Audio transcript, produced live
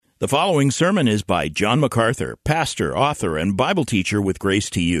The following sermon is by John MacArthur, pastor, author, and Bible teacher with Grace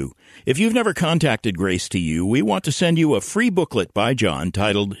to You. If you've never contacted Grace to You, we want to send you a free booklet by John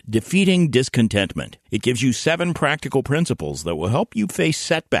titled Defeating Discontentment. It gives you 7 practical principles that will help you face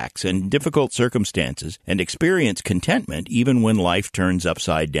setbacks and difficult circumstances and experience contentment even when life turns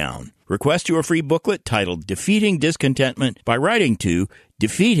upside down. Request your free booklet titled Defeating Discontentment by writing to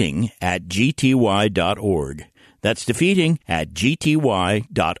defeating@gty.org. That's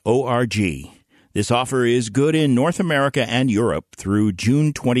defeating@gty.org. This offer is good in North America and Europe through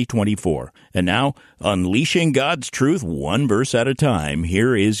June 2024. And now, unleashing God's truth one verse at a time,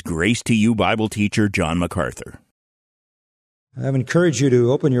 here is Grace to You Bible teacher John MacArthur. I have encouraged you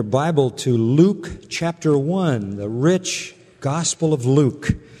to open your Bible to Luke chapter 1, the rich Gospel of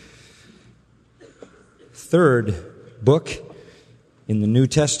Luke. Third book in the New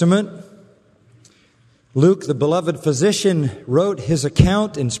Testament. Luke, the beloved physician, wrote his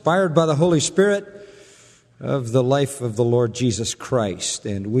account, inspired by the Holy Spirit, of the life of the Lord Jesus Christ.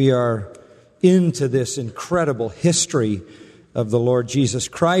 And we are into this incredible history of the Lord Jesus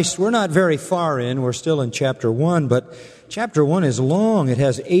Christ. We're not very far in. We're still in chapter 1, but chapter 1 is long. It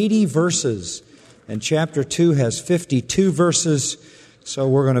has 80 verses, and chapter 2 has 52 verses, so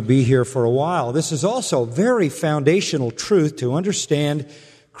we're going to be here for a while. This is also very foundational truth to understand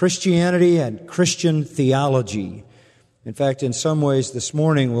Christianity and Christian theology. In fact, in some ways this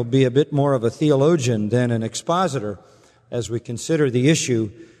morning will be a bit more of a theologian than an expositor as we consider the issue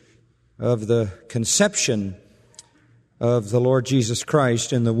of the conception of the Lord Jesus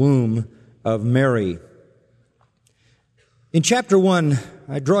Christ in the womb of Mary. In chapter 1,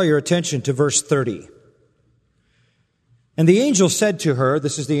 I draw your attention to verse 30. And the angel said to her,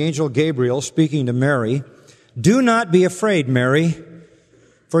 this is the angel Gabriel speaking to Mary, "Do not be afraid, Mary,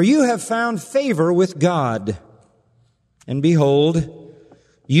 for you have found favor with God. And behold,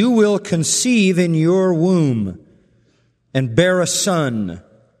 you will conceive in your womb and bear a son,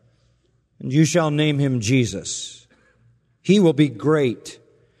 and you shall name him Jesus. He will be great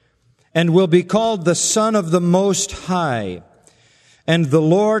and will be called the Son of the Most High. And the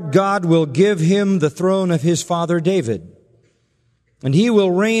Lord God will give him the throne of his father David. And he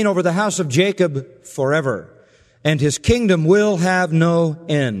will reign over the house of Jacob forever, and his kingdom will have no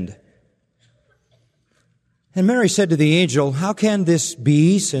end." And Mary said to the angel, "How can this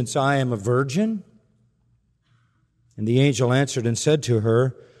be, since I am a virgin?" And the angel answered and said to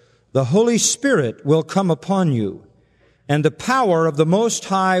her, "The Holy Spirit will come upon you, and the power of the Most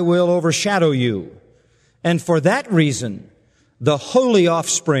High will overshadow you. And for that reason, the holy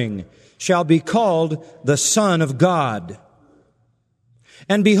offspring shall be called the Son of God.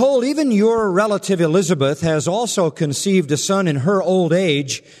 And behold, even your relative Elizabeth has also conceived a son in her old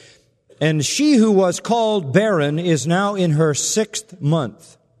age, and she who was called barren is now in her 6th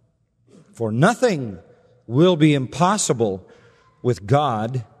month. For nothing will be impossible with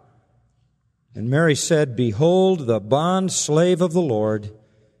God." And Mary said, "Behold, the bond slave of the Lord,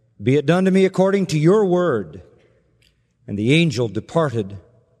 be it done to me according to your word." And the angel departed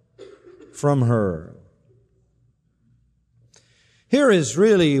from her. Here is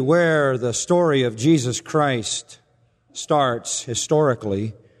really where the story of Jesus Christ starts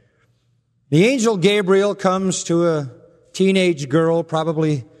historically. The angel Gabriel comes to a teenage girl,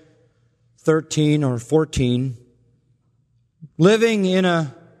 probably 13 or 14, living in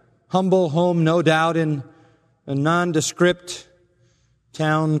a humble home, no doubt, in a nondescript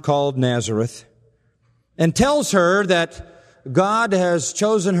town called Nazareth, and tells her that God has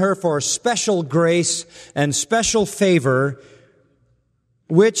chosen her for special grace and special favor,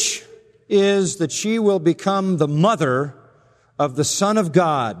 which is that she will become the mother of the Son of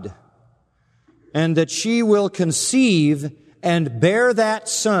God, and that she will conceive and bear that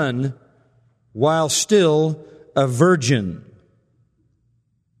son while still a virgin.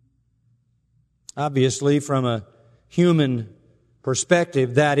 Obviously, from a human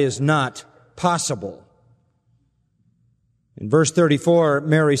perspective, that is not possible. In verse 34,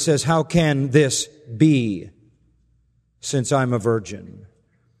 Mary says, "How can this be, since I'm a virgin?"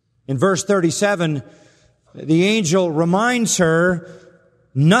 In verse 37, the angel reminds her,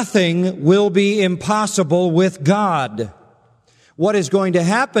 nothing will be impossible with God. What is going to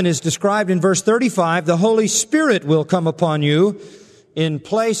happen is described in verse 35. The Holy Spirit will come upon you in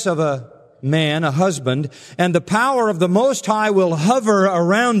place of a man, a husband, and the power of the Most High will hover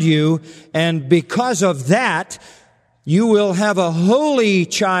around you, and because of that, you will have a holy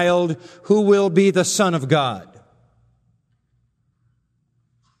child who will be the Son of God.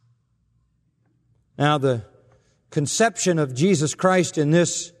 Now, the conception of Jesus Christ in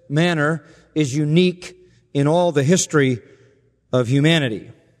this manner is unique in all the history of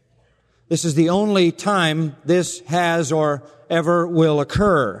humanity. This is the only time this has or ever will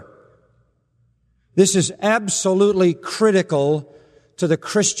occur. This is absolutely critical to the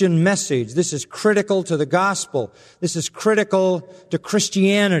Christian message. This is critical to the gospel. This is critical to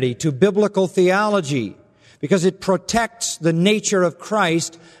Christianity, to biblical theology, because it protects the nature of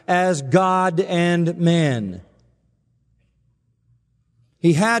Christ as God and man.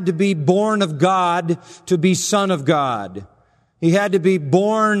 He had to be born of God to be Son of God. He had to be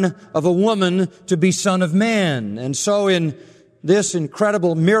born of a woman to be Son of Man. And so in this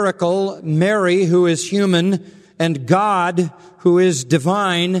incredible miracle, Mary, who is human, and God, who is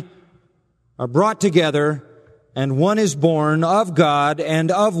divine, are brought together, and one is born of God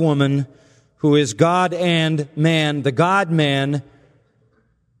and of woman, who is God and man, the God-man,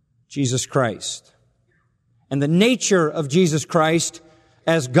 Jesus Christ. And the nature of Jesus Christ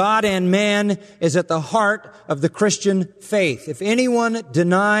as God and man is at the heart of the Christian faith. If anyone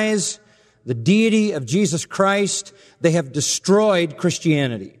denies the deity of Jesus Christ, they have destroyed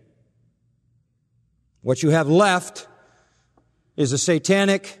Christianity. What you have left is a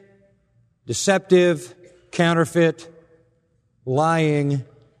satanic, deceptive, counterfeit, lying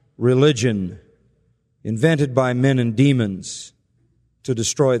religion invented by men and demons to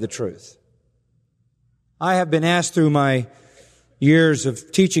destroy the truth. I have been asked through my years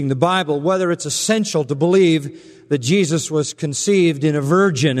of teaching the Bible whether it's essential to believe that Jesus was conceived in a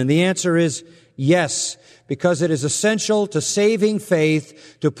virgin, and the answer is yes, because it is essential to saving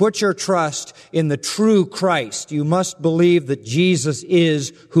faith to put your trust in the true Christ. You must believe that Jesus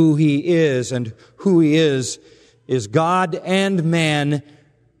is who He is, and who He is God and man,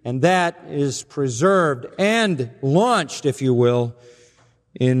 and that is preserved and launched, if you will,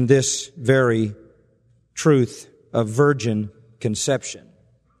 in this very truth of virgin conception.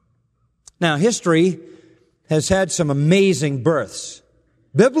 Now, history has had some amazing births.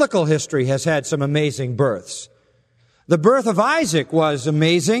 Biblical history has had some amazing births. The birth of Isaac was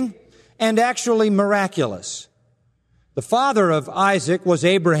amazing and actually miraculous. The father of Isaac was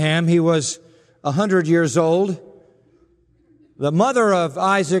Abraham. He was 100 years old. The mother of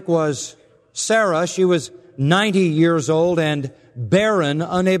Isaac was Sarah. She was 90 years old and barren,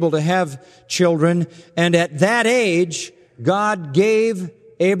 unable to have children. And at that age, God gave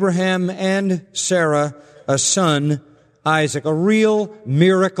Abraham and Sarah a son, Isaac, a real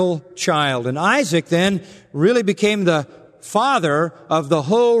miracle child. And Isaac then really became the father of the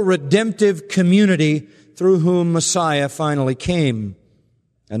whole redemptive community through whom Messiah finally came.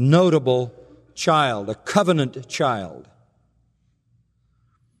 A notable child, a covenant child.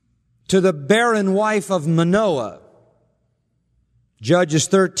 To the barren wife of Manoah, Judges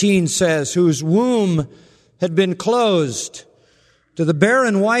 13 says, whose womb had been closed. To the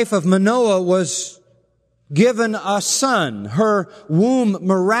barren wife of Manoah was given a son, her womb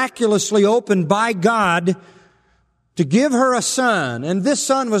miraculously opened by God to give her a son. And this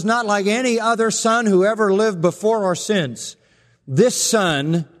son was not like any other son who ever lived before or since. This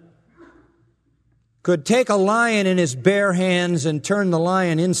son could take a lion in his bare hands and turn the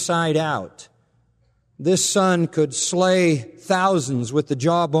lion inside out. This son could slay thousands with the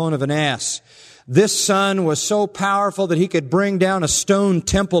jawbone of an ass. This son was so powerful that he could bring down a stone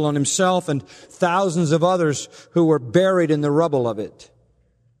temple on himself and thousands of others who were buried in the rubble of it.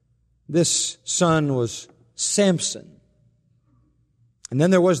 This son was Samson. And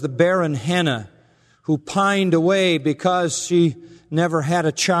then there was the barren Hannah, who pined away because she never had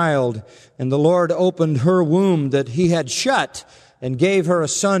a child. And the Lord opened her womb that He had shut and gave her a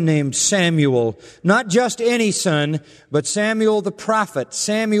son named Samuel. Not just any son, but Samuel the prophet,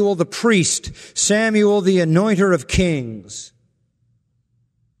 Samuel the priest, Samuel the anointer of kings.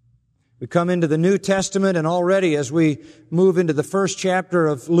 We come into the New Testament, and already as we move into the first chapter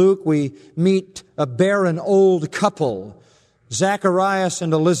of Luke, we meet a barren old couple, Zacharias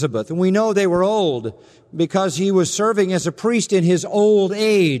and Elizabeth. And we know they were old because he was serving as a priest in his old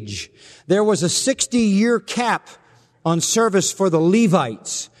age. There was a 60-year cap on service for the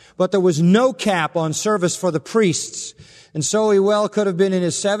Levites, but there was no cap on service for the priests. And so he well could have been in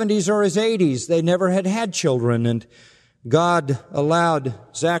his 70s or his 80s. They never had children, and God allowed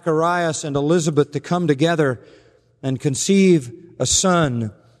Zacharias and Elizabeth to come together and conceive a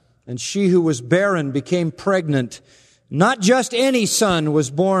son. And she who was barren became pregnant. Not just any son was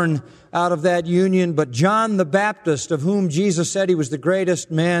born out of that union, but John the Baptist, of whom Jesus said he was the greatest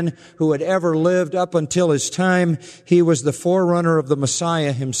man who had ever lived up until his time. He was the forerunner of the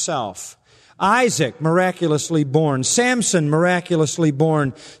Messiah himself. Isaac, miraculously born. Samson, miraculously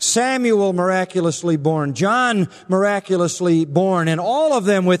born. Samuel, miraculously born. John, miraculously born. And all of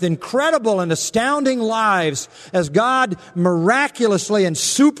them with incredible and astounding lives as God miraculously and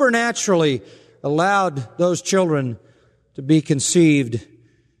supernaturally allowed those children to be conceived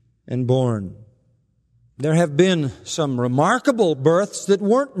and born. There have been some remarkable births that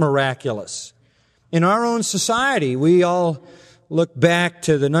weren't miraculous. In our own society, we all look back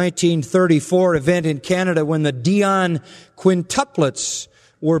to the 1934 event in Canada when the Dion quintuplets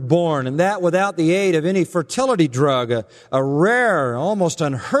were born, and that without the aid of any fertility drug, a rare, almost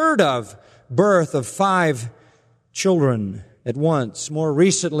unheard of birth of 5 children at once. More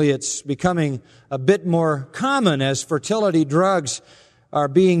recently, it's becoming a bit more common as fertility drugs are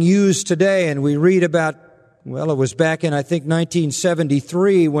being used today, and we read about, well, it was back in, I think,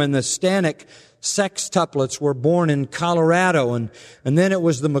 1973 when the Stanek sextuplets were born in Colorado, and then it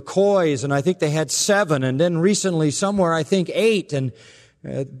was the McCoys, and I think they had 7, and then recently somewhere, I think 8, and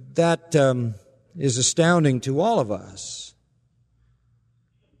that is astounding to all of us.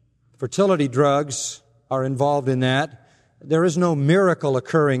 Fertility drugs are involved in that. There is no miracle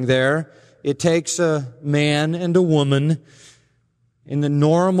occurring there. It takes a man and a woman in the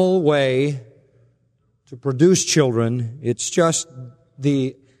normal way to produce children. It's just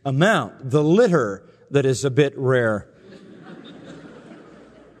the amount, the litter, that is a bit rare,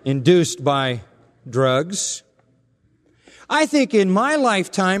 induced by drugs. I think in my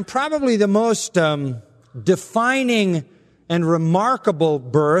lifetime, probably the most defining and remarkable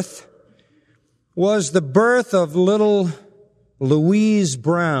birth was the birth of little Louise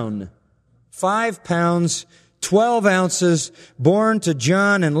Brown, 5 pounds, 12 ounces, born to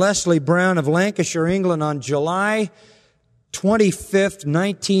John and Leslie Brown of Lancashire, England on July 25th,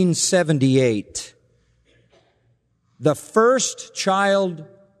 1978. The first child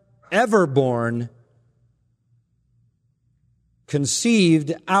ever born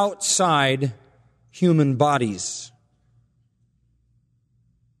conceived outside human bodies.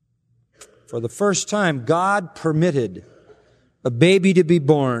 For the first time, God permitted a baby to be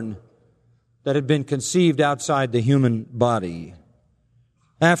born that had been conceived outside the human body.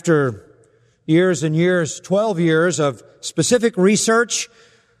 After years and years, 12 years of specific research,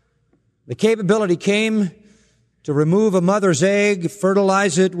 the capability came to remove a mother's egg,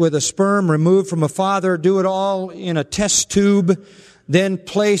 fertilize it with a sperm removed from a father, do it all in a test tube, then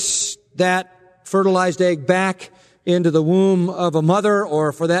place that fertilized egg back into the womb of a mother,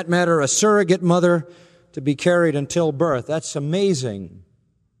 or for that matter, a surrogate mother, to be carried until birth. That's amazing.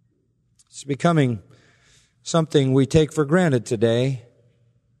 It's becoming something we take for granted today.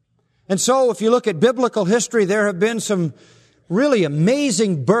 And so, if you look at biblical history, there have been some really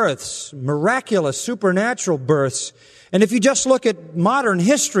amazing births, miraculous, supernatural births. And if you just look at modern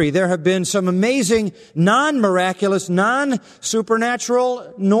history, there have been some amazing, non-miraculous,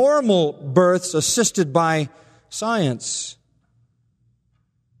 non-supernatural, normal births assisted by science.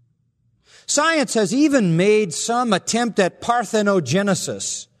 Science has even made some attempt at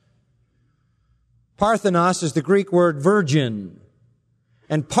parthenogenesis. Parthenos is the Greek word virgin.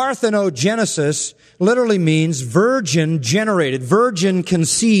 And parthenogenesis literally means virgin generated, virgin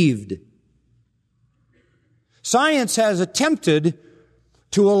conceived. Science has attempted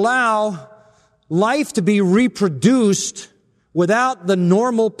to allow life to be reproduced without the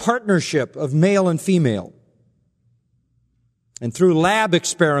normal partnership of male and female. And through lab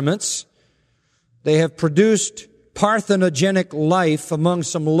experiments, they have produced parthenogenic life among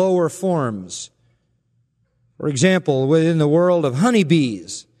some lower forms. For example, within the world of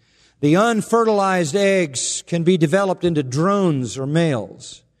honeybees, the unfertilized eggs can be developed into drones or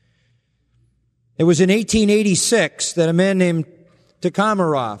males. It was in 1886 that a man named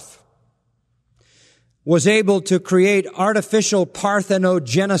Tikhomarov was able to create artificial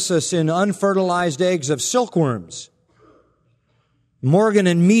parthenogenesis in unfertilized eggs of silkworms. Morgan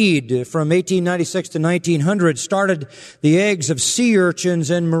and Mead from 1896 to 1900 started the eggs of sea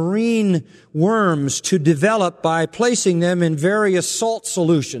urchins and marine worms to develop by placing them in various salt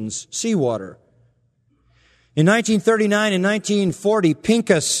solutions, seawater. In 1939 and 1940,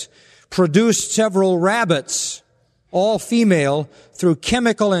 Pincus produced several rabbits, all female, through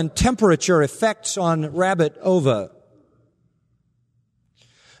chemical and temperature effects on rabbit ova.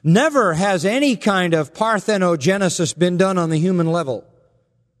 Never has any kind of parthenogenesis been done on the human level.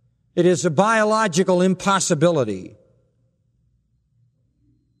 It is a biological impossibility.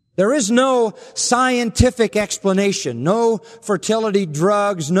 There is no scientific explanation, no fertility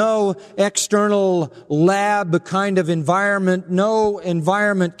drugs, no external lab kind of environment. No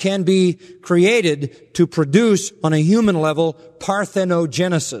environment can be created to produce on a human level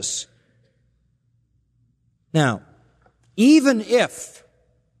parthenogenesis. Now, even if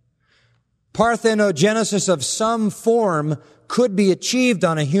parthenogenesis of some form could be achieved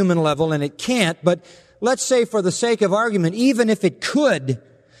on a human level, and it can't, but let's say for the sake of argument, even if it could,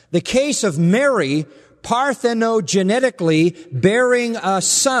 the case of Mary parthenogenetically bearing a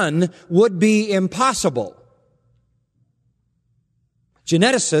son would be impossible.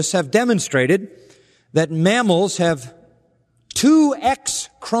 Geneticists have demonstrated that mammals have 2 X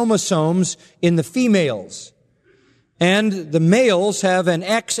chromosomes in the females, and the males have an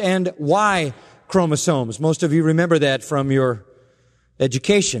X and Y chromosomes. Most of you remember that from your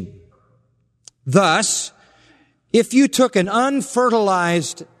education. Thus, if you took an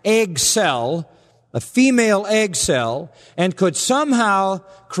unfertilized egg cell, a female egg cell, and could somehow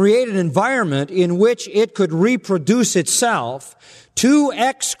create an environment in which it could reproduce itself, 2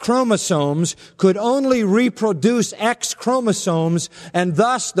 X chromosomes could only reproduce X chromosomes, and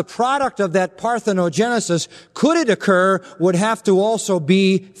thus the product of that parthenogenesis, could it occur, would have to also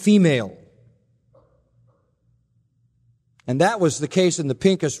be female. And that was the case in the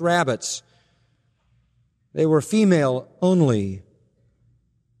Pincus rabbits. They were female only.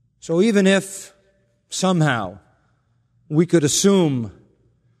 So even if somehow we could assume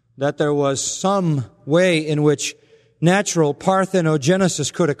that there was some way in which natural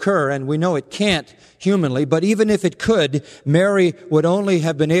parthenogenesis could occur, and we know it can't humanly, but even if it could, Mary would only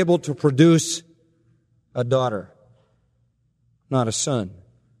have been able to produce a daughter, not a son.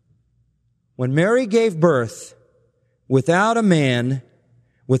 When Mary gave birth without a man,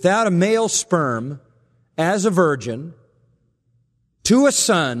 without a male sperm, as a virgin, to a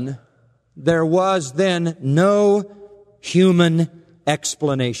son, there was then no human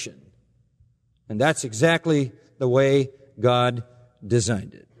explanation. And that's exactly the way God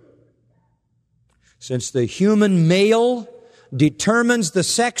designed it. Since the human male determines the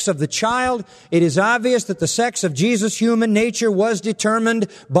sex of the child, it is obvious that the sex of Jesus' human nature was determined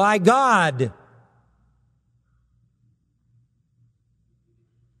by God.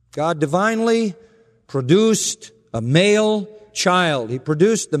 God divinely produced a male child. He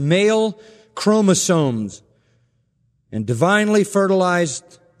produced the male chromosomes and divinely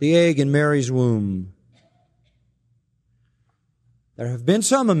fertilized the egg in Mary's womb. There have been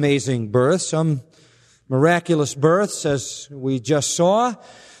some amazing births, some miraculous births, as we just saw,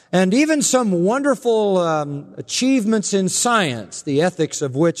 and even some wonderful achievements in science, the ethics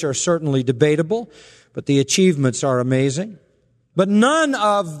of which are certainly debatable, but the achievements are amazing. But none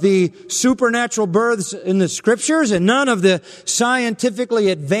of the supernatural births in the Scriptures and none of the scientifically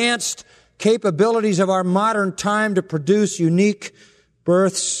advanced capabilities of our modern time to produce unique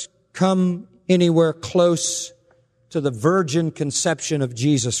births come anywhere close to the virgin conception of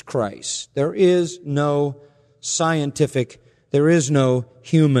Jesus Christ. There is no scientific, there is no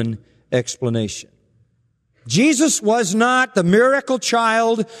human explanation. Jesus was not the miracle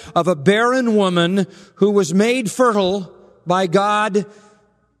child of a barren woman who was made fertile by God.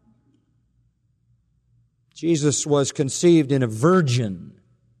 Jesus was conceived in a virgin.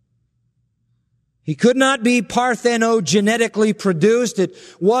 He could not be parthenogenetically produced. It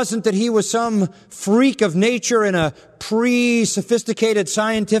wasn't that he was some freak of nature in a pre-sophisticated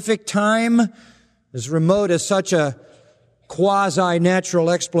scientific time. As remote as such a quasi-natural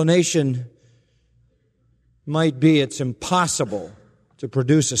explanation might be, it's impossible to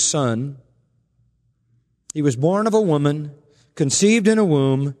produce a son. He was born of a woman, conceived in a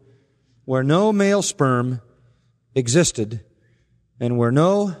womb where no male sperm existed and where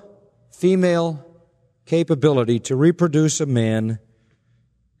no female capability to reproduce a man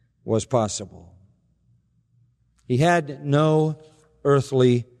was possible. He had no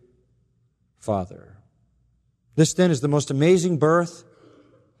earthly father. This then is the most amazing birth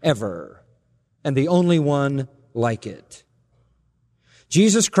ever, and the only one like it.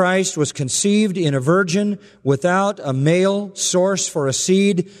 Jesus Christ was conceived in a virgin without a male source for a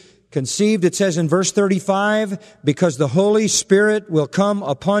seed. Conceived, it says in verse 35, because the Holy Spirit will come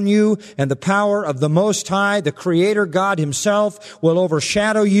upon you and the power of the Most High, the Creator God Himself, will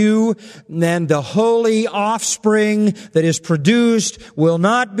overshadow you, and the holy offspring that is produced will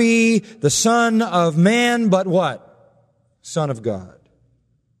not be the son of man, but what? Son of God.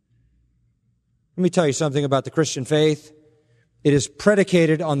 Let me tell you something about the Christian faith. It is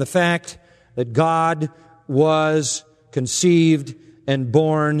predicated on the fact that God was conceived and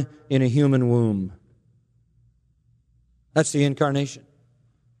born in a human womb. That's the incarnation.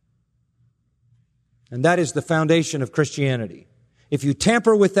 And that is the foundation of Christianity. If you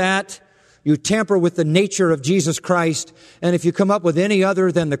tamper with that, you tamper with the nature of Jesus Christ, and if you come up with any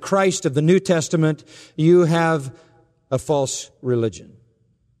other than the Christ of the New Testament, you have a false religion.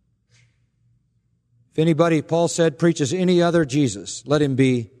 If anybody, Paul said, preaches any other Jesus, let him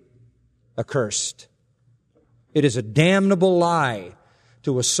be accursed. It is a damnable lie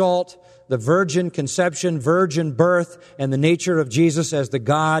to assault the virgin conception, virgin birth, and the nature of Jesus as the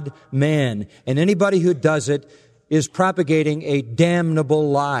God-man. And anybody who does it is propagating a damnable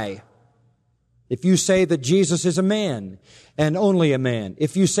lie. If you say that Jesus is a man, and only a man,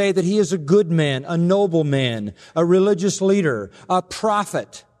 if you say that He is a good man, a noble man, a religious leader, a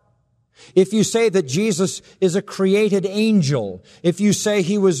prophet, if you say that Jesus is a created angel, if you say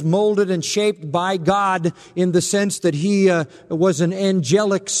He was molded and shaped by God in the sense that He was an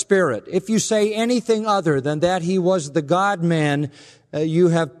angelic spirit, if you say anything other than that He was the God-man, you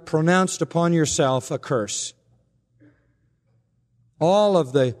have pronounced upon yourself a curse. All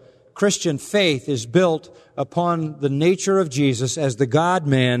of the Christian faith is built upon the nature of Jesus as the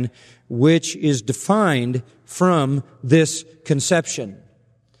God-man, which is defined from this conception.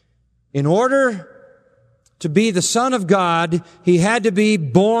 In order to be the Son of God, He had to be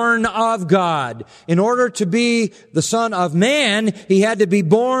born of God. In order to be the Son of Man, He had to be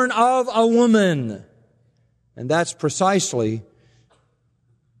born of a woman. And that's precisely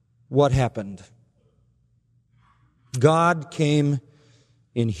what happened. God came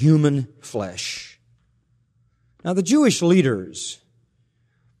in human flesh. Now, the Jewish leaders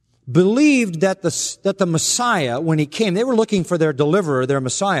believed that the Messiah, when He came, they were looking for their deliverer, their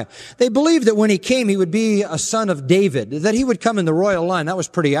Messiah. They believed that when He came, He would be a son of David, that He would come in the royal line. That was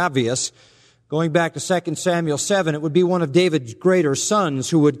pretty obvious. Going back to 2 Samuel 7, it would be one of David's greater sons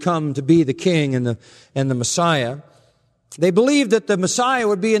who would come to be the king and the Messiah. They believed that the Messiah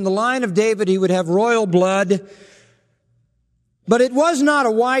would be in the line of David. He would have royal blood. But it was not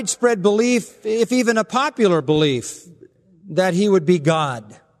a widespread belief, if even a popular belief, that He would be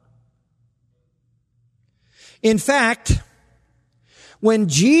God. In fact, when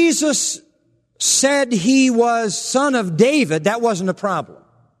Jesus said He was Son of David, that wasn't a problem.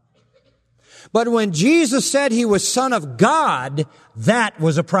 But when Jesus said He was Son of God, that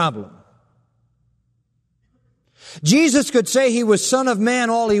was a problem. Jesus could say He was Son of Man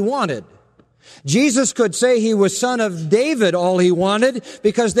all He wanted. Jesus could say He was Son of David all He wanted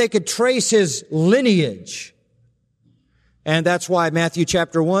because they could trace His lineage. And that's why Matthew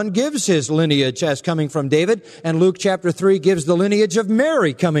chapter 1 gives His lineage as coming from David, and Luke chapter 3 gives the lineage of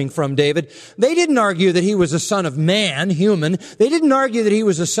Mary coming from David. They didn't argue that He was a son of man, human. They didn't argue that He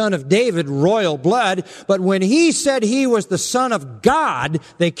was a son of David, royal blood. But when He said He was the Son of God,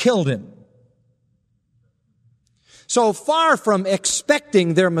 they killed Him. So far from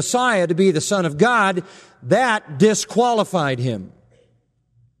expecting their Messiah to be the Son of God, that disqualified Him.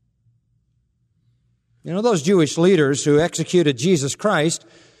 You know, those Jewish leaders who executed Jesus Christ,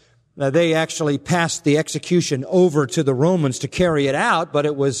 they actually passed the execution over to the Romans to carry it out, but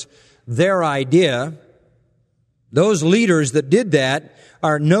it was their idea. Those leaders that did that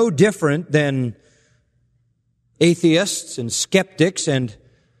are no different than atheists and skeptics and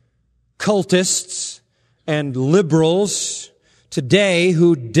cultists and liberals today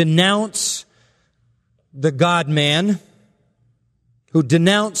who denounce the God-man, who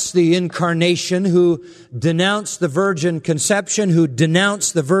denounce the incarnation, who denounce the virgin conception, who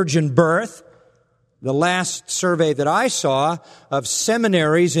denounce the virgin birth. The last survey that I saw of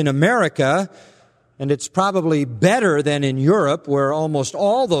seminaries in America, and it's probably better than in Europe, where almost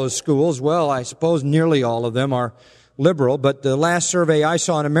all those schools, well, I suppose nearly all of them are liberal, but the last survey I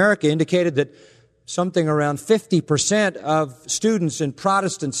saw in America indicated that something around 50% of students in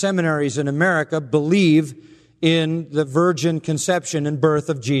Protestant seminaries in America believe in the virgin conception and birth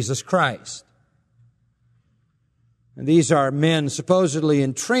of Jesus Christ. And these are men supposedly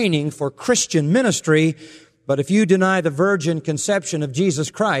in training for Christian ministry, but if you deny the virgin conception of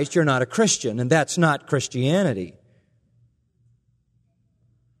Jesus Christ, you're not a Christian, and that's not Christianity.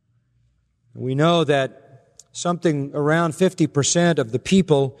 We know that something around 50% of the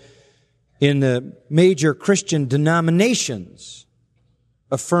people in the major Christian denominations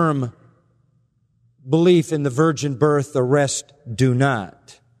affirm belief in the virgin birth, the rest do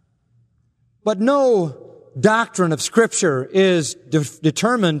not. But no doctrine of Scripture is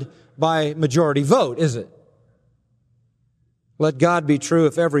determined by majority vote, is it? Let God be true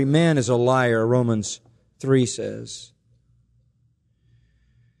if every man is a liar, Romans 3 says.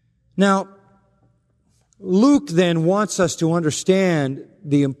 Now, Luke then wants us to understand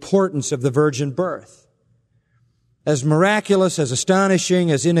the importance of the virgin birth. As miraculous, as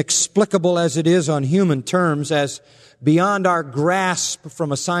astonishing, as inexplicable as it is on human terms, as beyond our grasp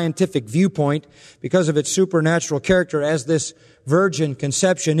from a scientific viewpoint because of its supernatural character as this virgin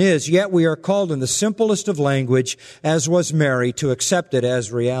conception is, yet we are called in the simplest of language, as was Mary, to accept it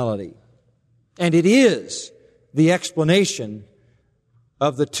as reality. And it is the explanation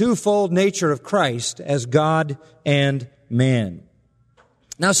of the twofold nature of Christ as God and man.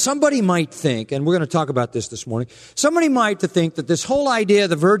 Now, somebody might think, and we're going to talk about this morning, somebody might think that this whole idea of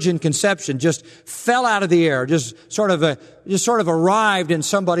the virgin conception just fell out of the air, just sort of arrived in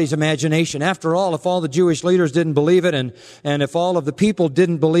somebody's imagination. After all, if all the Jewish leaders didn't believe it, and if all of the people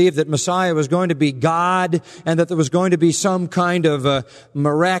didn't believe that Messiah was going to be God, and that there was going to be some kind of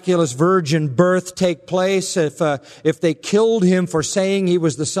miraculous virgin birth take place, if they killed him for saying he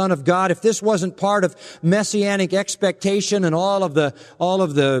was the Son of God, if this wasn't part of messianic expectation, and all of the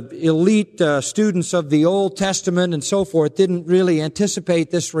elite students of the Old Testament and so forth didn't really anticipate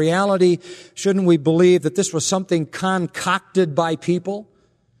this reality, shouldn't we believe that this was something concocted by people?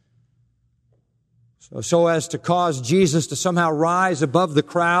 So as to cause Jesus to somehow rise above the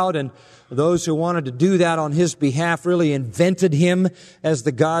crowd, and those who wanted to do that on his behalf really invented him as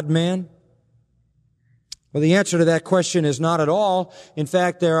the God-man? Well, the answer to that question is not at all. In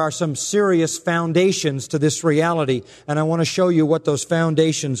fact, there are some serious foundations to this reality, and I want to show you what those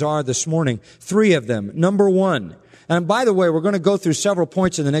foundations are this morning. 3 of them. Number 1, and by the way, we're going to go through several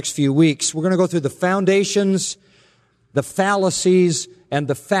points in the next few weeks. We're going to go through the foundations, the fallacies, and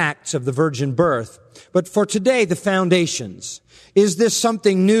the facts of the virgin birth. But for today, the foundations. Is this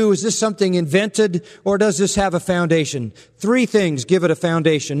something new? Is this something invented? Or does this have a foundation? 3 things give it a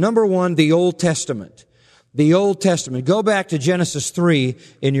foundation. Number 1, the Old Testament. The Old Testament. Go back to Genesis 3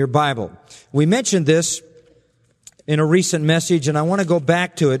 in your Bible. We mentioned this in a recent message, and I want to go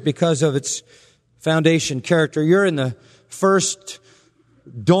back to it because of its foundation character. You're in the first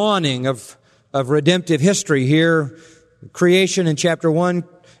dawning of redemptive history here. Creation in chapter 1,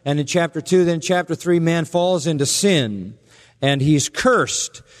 and in chapter 2, then chapter 3, man falls into sin, and he's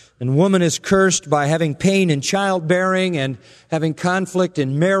cursed. And woman is cursed by having pain in childbearing and having conflict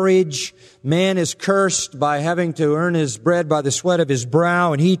in marriage. Man is cursed by having to earn his bread by the sweat of his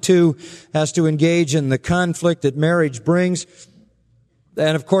brow, and he too has to engage in the conflict that marriage brings.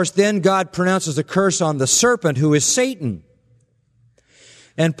 And of course, then God pronounces a curse on the serpent, who is Satan.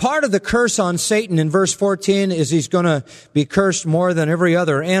 And part of the curse on Satan in verse 14 is he's going to be cursed more than every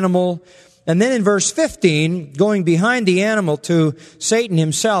other animal. And then in verse 15, going behind the animal to Satan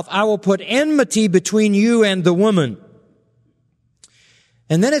himself, I will put enmity between you and the woman.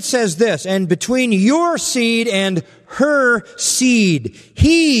 And then it says this, and between your seed and her seed,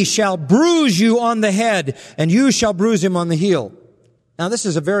 he shall bruise you on the head, and you shall bruise him on the heel. Now this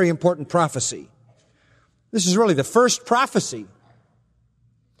is a very important prophecy. This is really the first prophecy.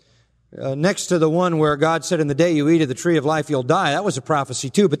 Next to the one where God said, in the day you eat of the tree of life, you'll die. That was a prophecy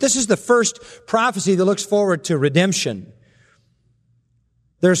too. But this is the first prophecy that looks forward to redemption.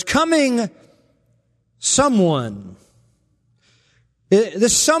 There's coming someone.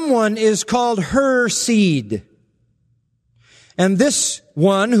 This someone is called her seed. And this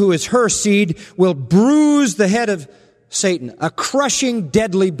one, who is her seed, will bruise the head of Satan. A crushing,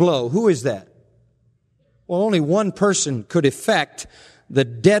 deadly blow. Who is that? Well, only one person could effect the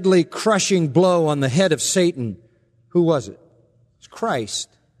deadly, crushing blow on the head of Satan. Who was it? It's Christ.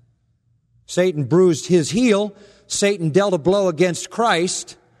 Satan bruised his heel. Satan dealt a blow against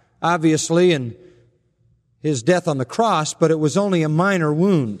Christ, obviously, in his death on the cross, but it was only a minor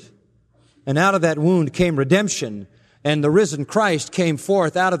wound. And out of that wound came redemption, and the risen Christ came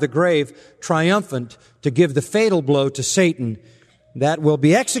forth out of the grave triumphant to give the fatal blow to Satan. That will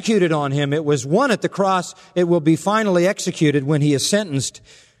be executed on him. It was won at the cross. It will be finally executed when he is sentenced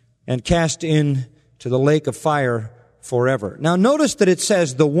and cast into the lake of fire forever. Now notice that it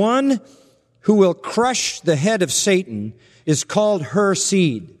says the one who will crush the head of Satan is called her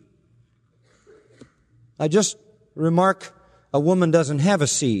seed. I just remark, a woman doesn't have a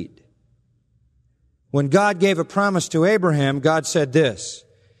seed. When God gave a promise to Abraham, God said this,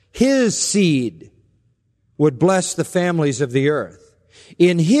 his seed would bless the families of the earth.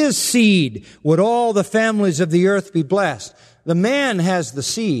 In his seed would all the families of the earth be blessed. The man has the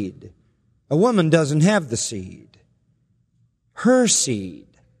seed. A woman doesn't have the seed. Her seed.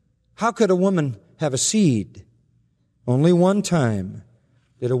 How could a woman have a seed? Only one time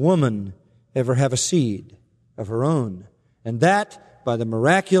did a woman ever have a seed of her own, and that by the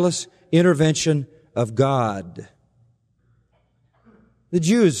miraculous intervention of God. The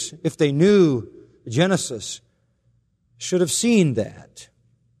Jews, if they knew Genesis, should have seen that.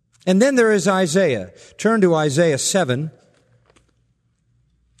 And then there is Isaiah. Turn to Isaiah 7,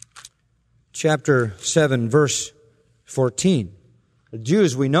 chapter 7, verse 14. The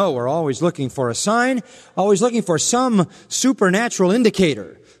Jews, we know, are always looking for a sign, always looking for some supernatural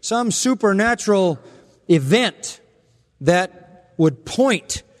indicator, some supernatural event that would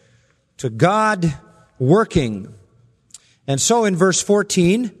point to God working. And so in verse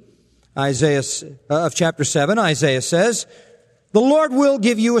 14, Isaiah of chapter 7, Isaiah says, "The Lord will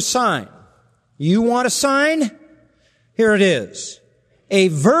give you a sign." You want a sign? Here it is. A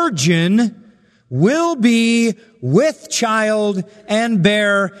virgin will be with child and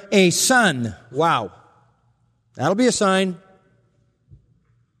bear a son. Wow. That'll be a sign.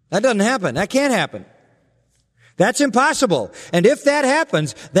 That doesn't happen. That can't happen. That's impossible. And if that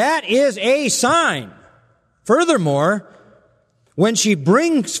happens, that is a sign. Furthermore, when she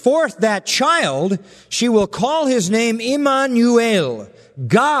brings forth that child, she will call his name Emmanuel,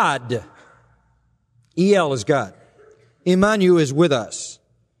 God. El is God. Emmanuel is with us.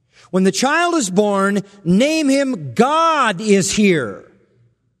 When the child is born, name him God is here.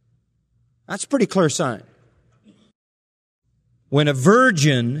 That's a pretty clear sign. When a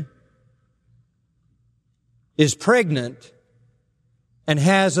virgin is pregnant and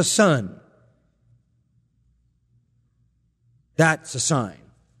has a son, that's a sign.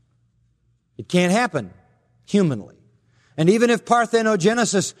 It can't happen humanly. And even if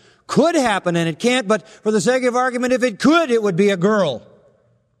parthenogenesis could happen, and it can't, but for the sake of argument, if it could, it would be a girl,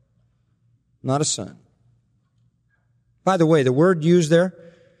 not a son. By the way, the word used there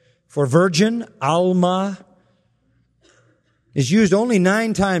for virgin, alma, is used only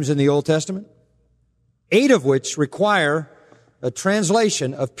 9 times in the Old Testament, 8 of which require a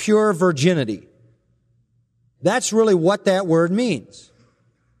translation of pure virginity. That's really what that word means.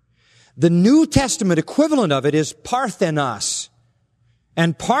 The New Testament equivalent of it is parthenos.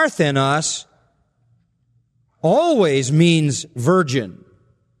 And parthenos always means virgin.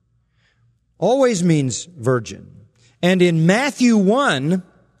 Always means virgin. And in Matthew 1,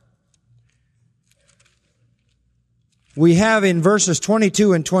 we have in verses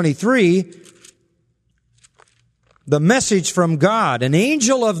 22 and 23, the message from God, an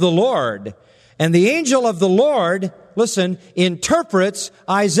angel of the Lord. And the angel of the Lord, listen, interprets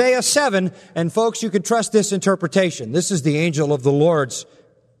Isaiah 7. And folks, you can trust this interpretation. This is the angel of the Lord's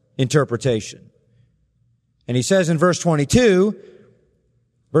interpretation. And he says in verse 22,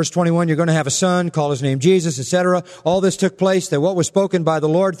 verse 21, you're going to have a son, call his name Jesus, etc. All this took place that what was spoken by the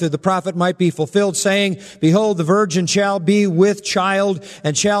Lord through the prophet might be fulfilled, saying, "Behold, the virgin shall be with child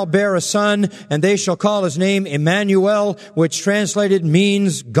and shall bear a son, and they shall call his name Emmanuel," which translated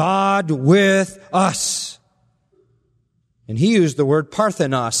means God with us. And he used the word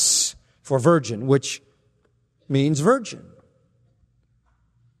parthenos for virgin, which means virgin.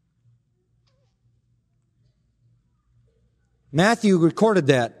 Matthew recorded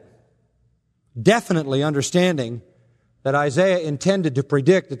that, definitely understanding that Isaiah intended to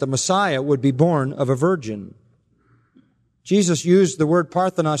predict that the Messiah would be born of a virgin. Jesus used the word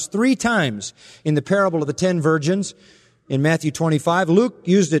parthenos 3 times in the parable of the 10 virgins in Matthew 25. Luke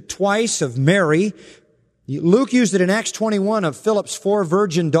used it twice of Mary. Luke used it in Acts 21 of Philip's 4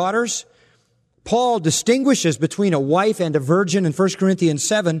 virgin daughters. Paul distinguishes between a wife and a virgin in 1 Corinthians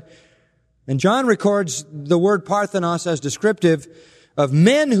 7. And John records the word parthenos as descriptive of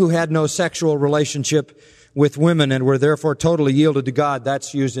men who had no sexual relationship with women and were therefore totally yielded to God.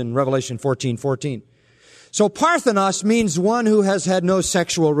 That's used in Revelation 14:14. So parthenos means one who has had no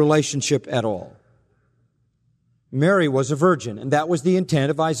sexual relationship at all. Mary was a virgin, and that was the intent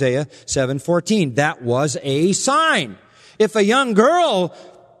of Isaiah 7:14. That was a sign. If a young girl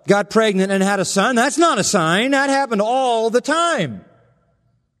got pregnant and had a son, that's not a sign. That happened all the time.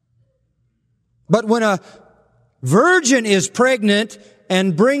 But when a virgin is pregnant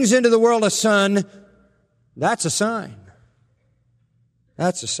and brings into the world a son, that's a sign.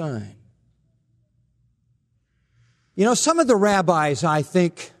 That's a sign. You know, some of the rabbis, I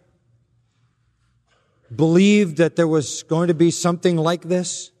think, believed that there was going to be something like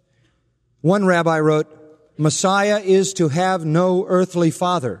this. One rabbi wrote, "Messiah is to have no earthly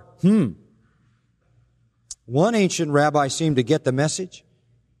father." One ancient rabbi seemed to get the message.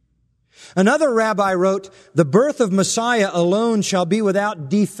 Another rabbi wrote, "The birth of Messiah alone shall be without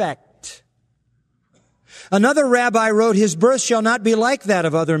defect." Another rabbi wrote, "His birth shall not be like that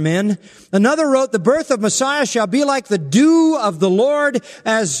of other men." Another wrote, "The birth of Messiah shall be like the dew of the Lord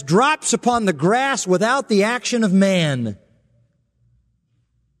as drops upon the grass without the action of man."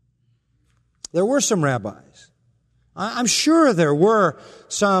 There were some rabbis. I'm sure there were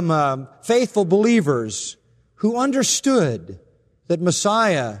some faithful believers who understood that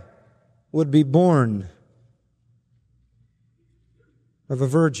Messiah would be born of a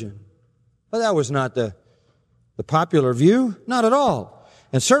virgin. But that was not the popular view, not at all.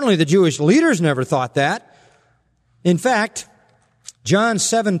 And certainly the Jewish leaders never thought that. In fact, John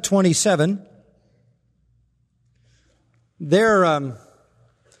 7:27, their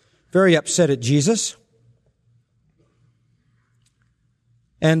very upset at Jesus.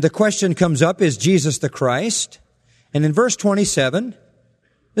 And the question comes up, is Jesus the Christ? And in verse 27,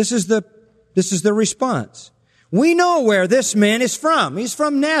 this is the response. We know where this man is from. He's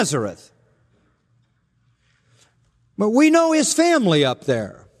from Nazareth. But we know his family up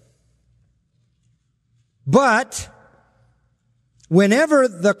there. But whenever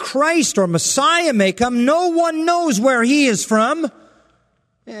the Christ or Messiah may come, no one knows where he is from.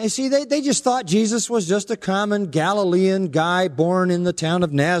 You see, they just thought Jesus was just a common Galilean guy born in the town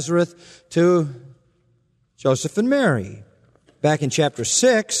of Nazareth to Joseph and Mary. Back in chapter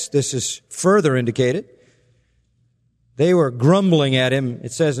 6, this is further indicated. They were grumbling at him,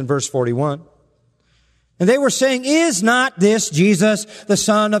 it says in verse 41. And they were saying, is not this Jesus, the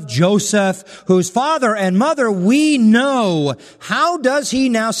son of Joseph, whose father and mother we know? How does he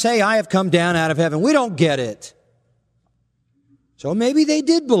now say, I have come down out of heaven? We don't get it. So maybe they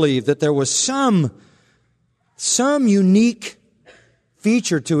did believe that there was some unique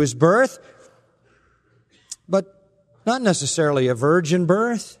feature to his birth, but not necessarily a virgin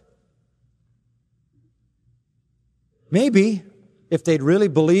birth. Maybe, if they'd really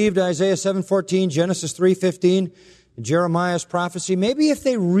believed Isaiah 7:14, Genesis 3:15, and Jeremiah's prophecy, maybe if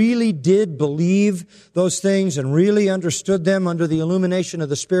they really did believe those things and really understood them under the illumination of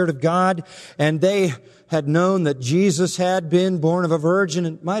the Spirit of God, and they had known that Jesus had been born of a virgin,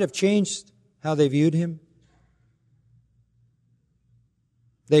 it might have changed how they viewed him.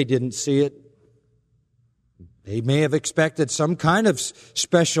 They didn't see it. They may have expected some kind of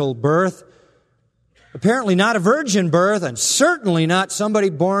special birth. Apparently not a virgin birth, and certainly not somebody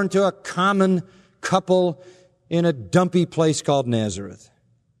born to a common couple in a dumpy place called Nazareth.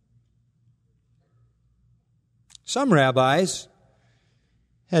 Some rabbis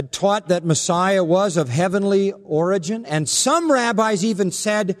had taught that Messiah was of heavenly origin, and some rabbis even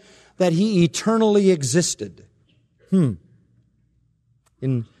said that he eternally existed. In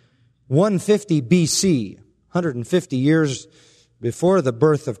 150 BC, 150 years before the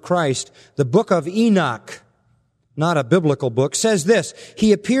birth of Christ, the book of Enoch, not a biblical book, says this: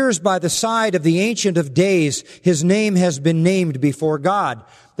 he appears by the side of the Ancient of Days. His name has been named before God.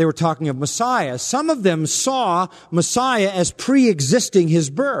 They were talking of Messiah. Some of them saw Messiah as pre-existing his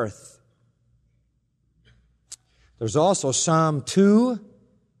birth. There's also Psalm 2,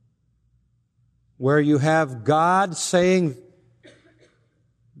 where you have God saying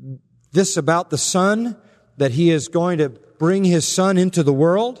this about the Son, that he is going to bring his Son into the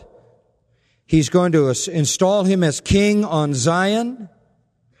world. He's going to install him as king on Zion.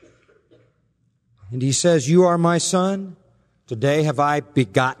 And he says, you are my Son. Today have I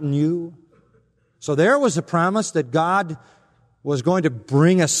begotten you. So there was a promise that God was going to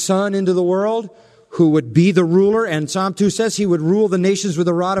bring a Son into the world who would be the ruler. And Psalm 2 says he would rule the nations with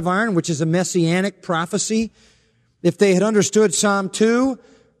a rod of iron, which is a messianic prophecy. If they had understood Psalm 2,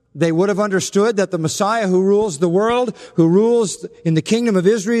 they would have understood that the Messiah who rules the world, who rules in the kingdom of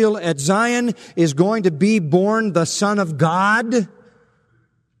Israel at Zion, is going to be born the Son of God,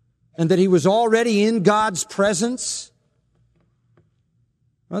 and that he was already in God's presence.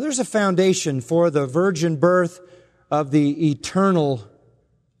 Well, there's a foundation for the virgin birth of the eternal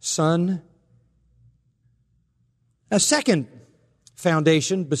Son. A second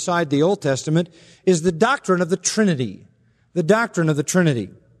foundation beside the Old Testament is the doctrine of the Trinity. The doctrine of the Trinity.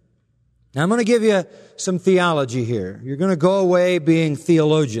 Now, I'm going to give you some theology here. You're going to go away being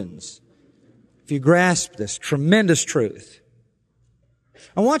theologians if you grasp this tremendous truth.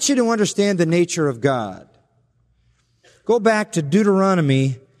 I want you to understand the nature of God. Go back to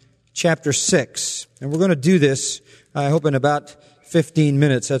Deuteronomy chapter 6. And we're going to do this, I hope, in about 15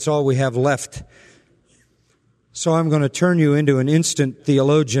 minutes. That's all we have left. So I'm going to turn you into an instant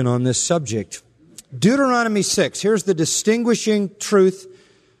theologian on this subject. Deuteronomy 6. Here's the distinguishing truth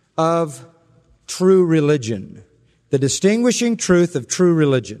of true religion. The distinguishing truth of true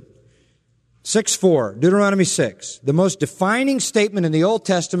religion. 6:4, Deuteronomy 6. The most defining statement in the Old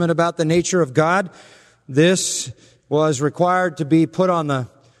Testament about the nature of God. This was required to be put on the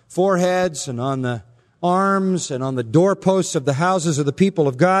foreheads and on the arms and on the doorposts of the houses of the people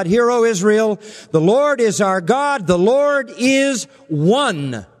of God. Hear, O Israel, the Lord is our God. The Lord is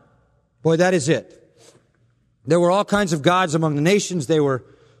one. Boy, that is it. There were all kinds of gods among the nations. They were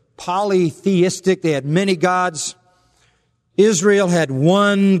polytheistic. They had many gods. Israel had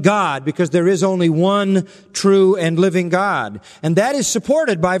one God because there is only one true and living God. And that is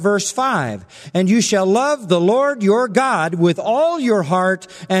supported by verse 5. And you shall love the Lord your God with all your heart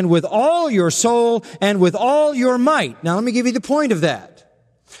and with all your soul and with all your might. Now let me give you the point of that.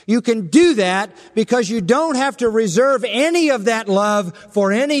 You can do that because you don't have to reserve any of that love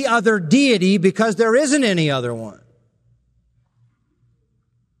for any other deity, because there isn't any other one.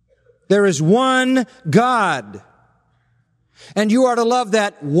 There is one God. And you are to love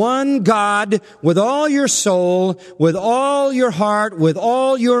that one God with all your soul, with all your heart, with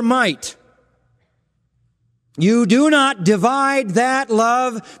all your might. You do not divide that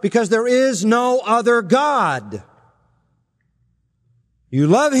love, because there is no other God. You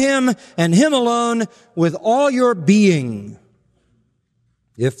love Him and Him alone with all your being.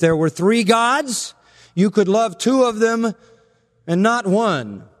 If there were 3 gods, you could love 2 of them and not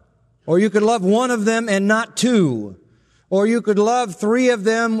 1. Or you could love 1 of them and not 2. Or you could love 3 of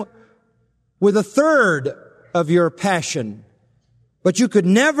them with 1/3 of your passion. But you could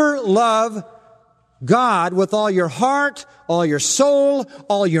never love God with all your heart, all your soul,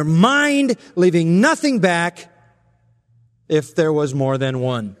 all your mind, leaving nothing back, if there was more than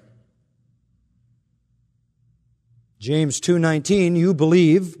one. James 2:19, you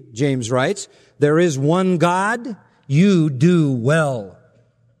believe, James writes, there is one God, you do well.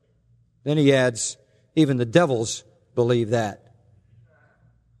 Then he adds, even the devils believe that.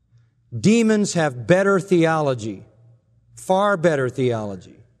 Demons have better theology, far better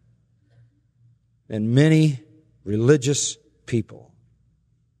theology, than many religious people.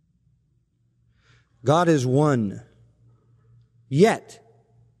 God is one. Yet,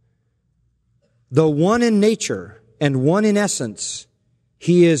 though one in nature and one in essence,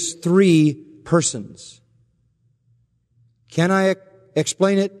 He is 3 persons. Can I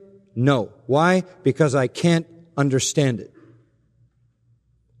explain it? No. Why? Because I can't understand it.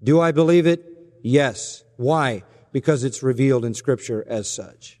 Do I believe it? Yes. Why? Because it's revealed in Scripture as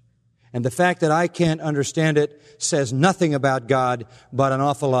such. And the fact that I can't understand it says nothing about God, but an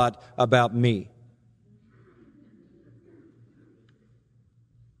awful lot about me.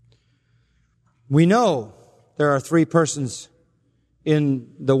 We know there are 3 persons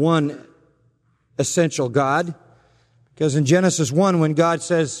in the one essential God, because in Genesis 1, when God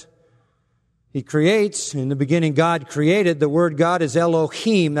says He creates, in the beginning God created, the word God is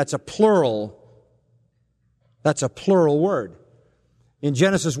Elohim. That's a plural. That's a plural word. In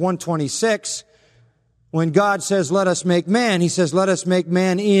Genesis 1:26, when God says, let us make man, He says, let us make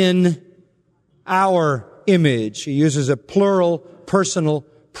man in our image. He uses a plural personal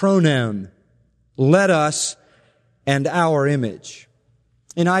pronoun. Let us and our image.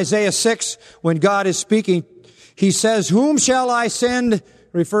 In Isaiah 6, when God is speaking, He says, whom shall I send?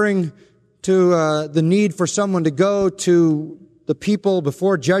 Referring to the need for someone to go to the people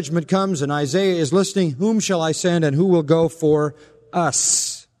before judgment comes. And Isaiah is listening, whom shall I send and who will go for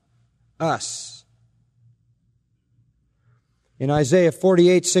us? Us. In Isaiah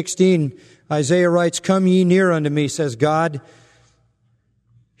 48:16, Isaiah writes, come ye near unto me, says God.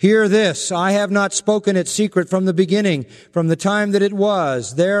 Hear this, I have not spoken it secret from the beginning, from the time that it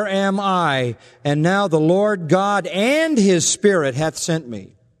was. There am I, and now the Lord God and His Spirit hath sent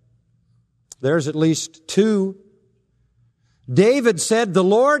me. There's at least 2. David said, the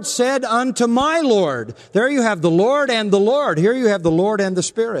Lord said unto my Lord. There you have the Lord and the Lord. Here you have the Lord and the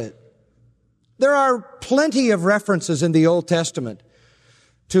Spirit. There are plenty of references in the Old Testament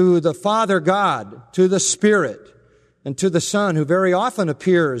to the Father God, to the Spirit, and to the Son, who very often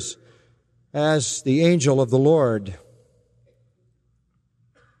appears as the angel of the Lord.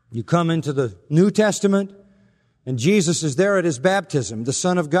 You come into the New Testament, and Jesus is there at His baptism, the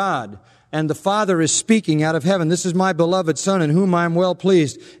Son of God, and the Father is speaking out of heaven. This is my beloved Son in whom I am well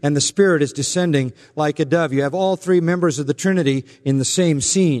pleased, and the Spirit is descending like a dove. You have all 3 members of the Trinity in the same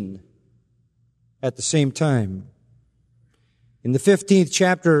scene at the same time. In the 15th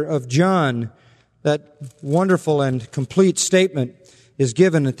chapter of John, that wonderful and complete statement is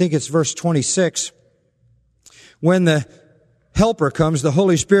given. I think it's verse 26. When the Helper comes, the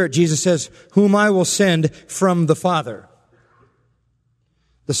Holy Spirit, Jesus says, whom I will send from the Father.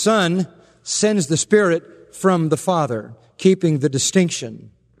 The Son sends the Spirit from the Father, keeping the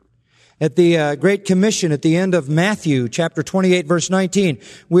distinction. At the Great Commission at the end of Matthew chapter 28 verse 19,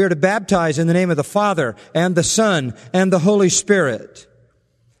 we are to baptize in the name of the Father and the Son and the Holy Spirit.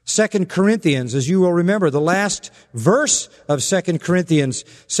 2 Corinthians, as you will remember, the last verse of 2 Corinthians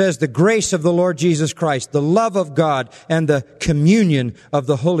says, the grace of the Lord Jesus Christ, the love of God, and the communion of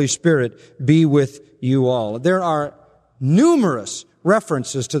the Holy Spirit be with you all. There are numerous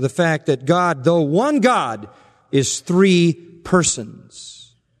references to the fact that God, though one God, is 3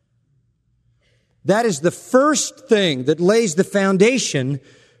 persons. That is the first thing that lays the foundation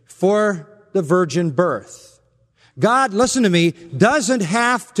for the virgin birth. God, listen to me, doesn't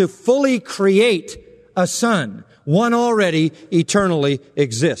have to fully create a son One already eternally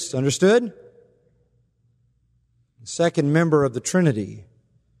exists. Understood? The second member of the Trinity,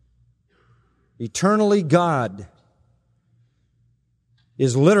 eternally God,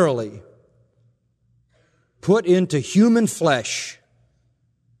 is literally put into human flesh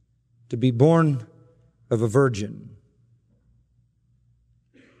to be born of a virgin.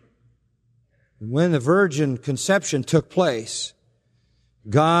 When the virgin conception took place,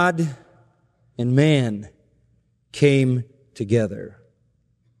 God and man came together.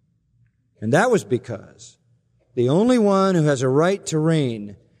 And that was because the only one who has a right to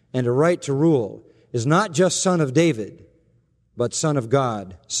reign and a right to rule is not just Son of David, but Son of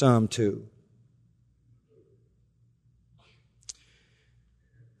God, Psalm 2.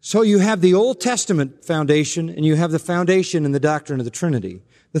 So you have the Old Testament foundation, and you have the foundation in the doctrine of the Trinity.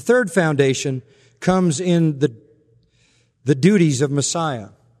 The third foundation comes in the duties of Messiah,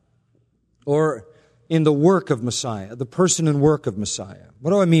 or in the work of Messiah, the person and work of Messiah.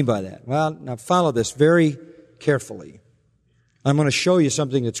 What do I mean by that? Well, now follow this very carefully. I'm going to show you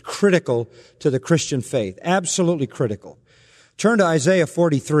something that's critical to the Christian faith, absolutely critical. Turn to Isaiah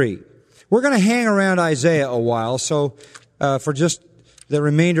 43. We're going to hang around Isaiah a while, so for just the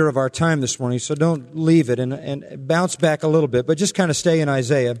remainder of our time this morning, so don't leave it and bounce back a little bit, but just kind of stay in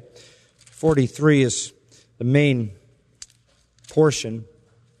Isaiah. 43 is the main portion.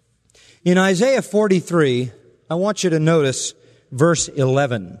 In Isaiah 43, I want you to notice verse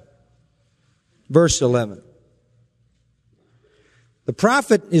 11. Verse 11. The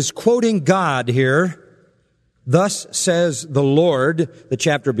prophet is quoting God here. Thus says the Lord, the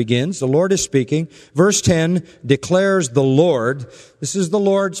chapter begins. The Lord is speaking. Verse 10 declares the Lord. This is the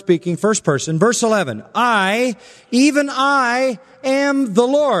Lord speaking, first person. Verse 11, I, even I, am the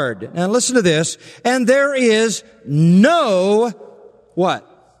Lord. Now listen to this. And there is no, what?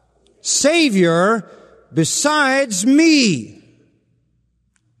 Savior besides me.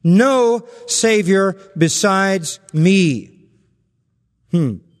 No Savior besides me.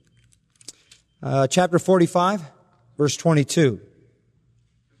 Chapter 45, verse 22.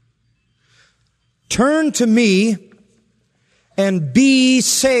 Turn to me and be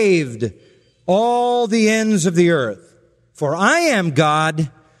saved, all the ends of the earth. For I am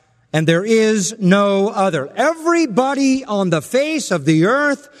God, and there is no other. Everybody on the face of the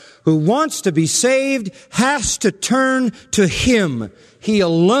earth who wants to be saved has to turn to Him. He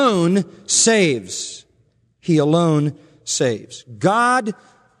alone saves. He alone saves. God,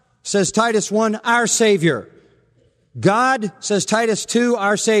 says Titus 1, our Savior. God, says Titus 2,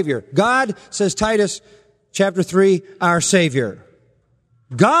 our Savior. God, says Titus chapter 3, our Savior.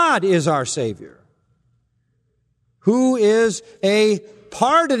 God is our Savior. Who is a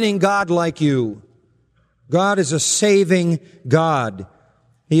pardoning God like you? God is a saving God.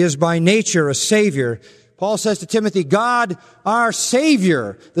 He is by nature a Savior. Paul says to Timothy, God, our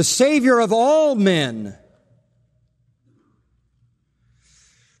Savior, the Savior of all men.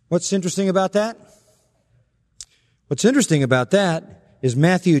 What's interesting about that? What's interesting about that is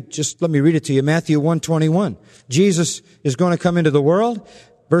Matthew, just let me read it to you, Matthew 1:21. Jesus is going to come into the world.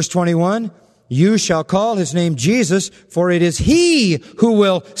 Verse 21, you shall call His name Jesus, for it is He who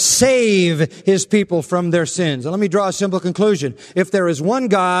will save His people from their sins. And let me draw a simple conclusion. If there is one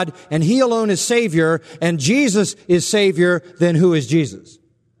God and He alone is Savior and Jesus is Savior, then who is Jesus?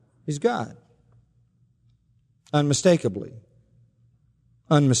 He's God. Unmistakably.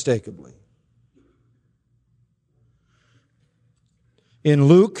 Unmistakably. In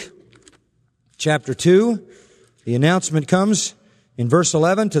Luke chapter 2, the announcement comes in verse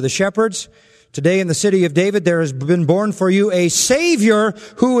 11 to the shepherds. Today in the city of David there has been born for you a Savior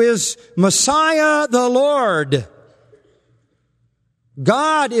who is Messiah the Lord.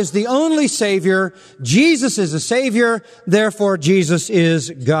 God is the only Savior. Jesus is a Savior. Therefore Jesus is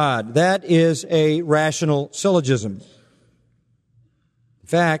God. That is a rational syllogism. In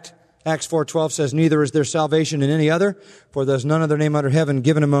fact, Acts 4:12 says, neither is there salvation in any other, for there's none other name under heaven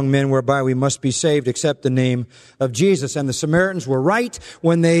given among men whereby we must be saved except the name of Jesus. And the Samaritans were right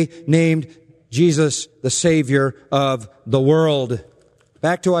when they named Jesus the Savior of the world.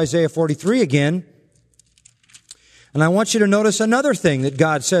 Back to Isaiah 43 again. And I want you to notice another thing that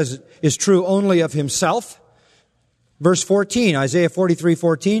God says is true only of Himself. Verse 14, Isaiah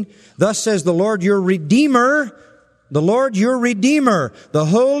 43:14. Thus says the Lord your Redeemer, the Lord your Redeemer, the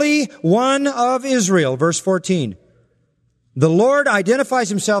Holy One of Israel. Verse 14. The Lord identifies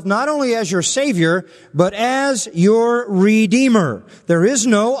Himself not only as your Savior, but as your Redeemer. There is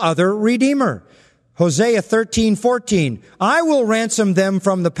no other Redeemer. Hosea 13:14. I will ransom them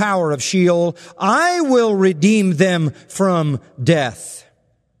from the power of Sheol. I will redeem them from death.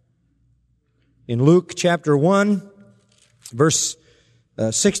 In Luke chapter 1, verse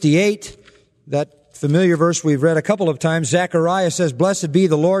 68, that familiar verse we've read a couple of times, Zechariah says, "Blessed be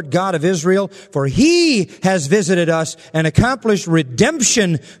the Lord God of Israel, for He has visited us and accomplished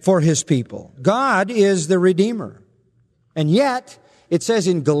redemption for His people." God is the Redeemer. And yet, it says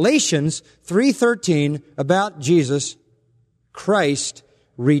in Galatians 3:13 about Jesus, Christ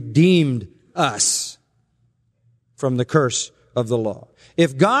redeemed us from the curse of the law.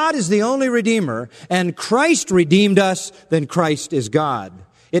 If God is the only Redeemer and Christ redeemed us, then Christ is God.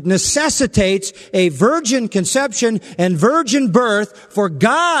 It necessitates a virgin conception and virgin birth for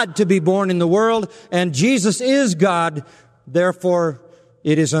God to be born in the world, and Jesus is God. Therefore,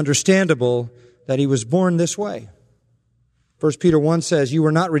 it is understandable that He was born this way. 1 Peter 1 says, "You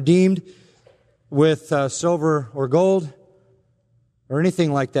were not redeemed with silver or gold or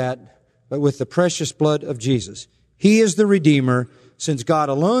anything like that, but with the precious blood of Jesus." He is the Redeemer. Since God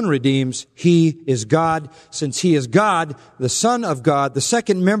alone redeems, He is God. Since He is God, the Son of God, the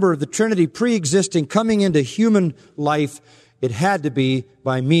second member of the Trinity, pre-existing, coming into human life, it had to be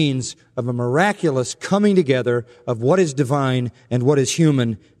by means of a miraculous coming together of what is divine and what is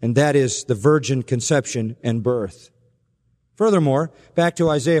human, and that is the virgin conception and birth. Furthermore, back to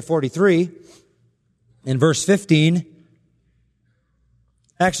Isaiah 43, in verse 15,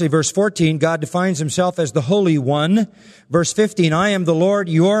 actually, verse 14, God defines Himself as the Holy One. Verse 15, "I am the Lord,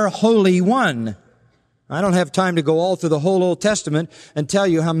 your Holy One." I don't have time to go all through the whole Old Testament and tell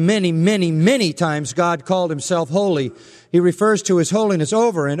you how many, many, many times God called Himself holy. He refers to His holiness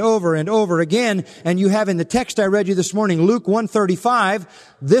over and over and over again. And you have in the text I read you this morning, Luke 1:35,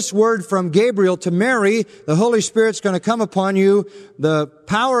 this word from Gabriel to Mary, the Holy Spirit's going to come upon you. The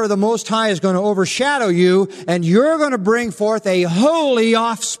power of the Most High is going to overshadow you, and you're going to bring forth a holy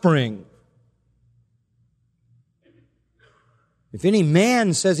offspring. If any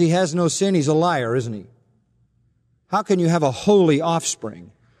man says he has no sin, he's a liar, isn't he? How can you have a holy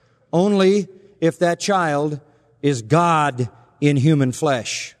offspring? Only if that child is God in human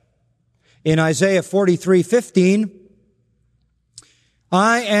flesh. In Isaiah 43:15,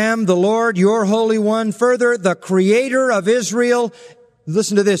 "I am the Lord, your Holy One." Further, the Creator of Israel.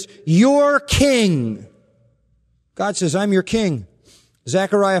 Listen to this. "Your King." God says, "I'm your King."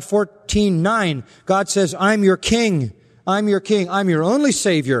 Zechariah 14:9, God says, "I'm your King. I'm your King. I'm your only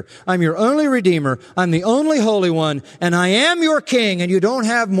Savior. I'm your only Redeemer. I'm the only Holy One. And I am your King." And you don't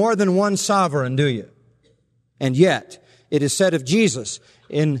have more than one sovereign, do you? And yet, it is said of Jesus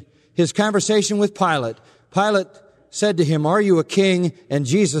in His conversation with Pilate, Pilate said to Him, "Are you a king?" And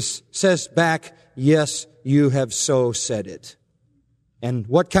Jesus says back, "Yes, you have so said it." And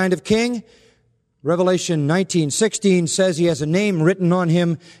what kind of king? Revelation 19:16 says He has a name written on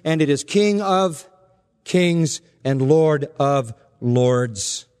Him, and it is King of Kings and Lord of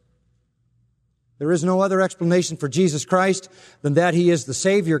Lords. There is no other explanation for Jesus Christ than that He is the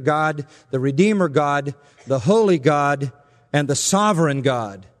Savior God, the Redeemer God, the Holy God, and the Sovereign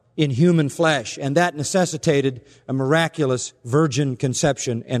God in human flesh. And that necessitated a miraculous virgin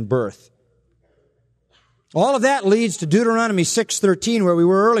conception and birth. All of that leads to Deuteronomy 6:13, where we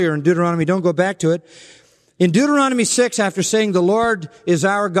were earlier in Deuteronomy. Don't go back to it. In Deuteronomy 6, after saying the Lord is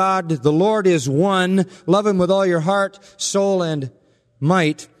our God, the Lord is one, love Him with all your heart, soul, and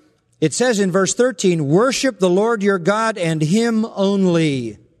might, it says in verse 13, "Worship the Lord your God and Him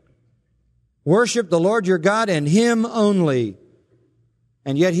only." Worship the Lord your God and Him only.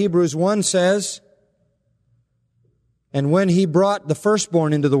 And yet Hebrews 1 says, "And when He brought the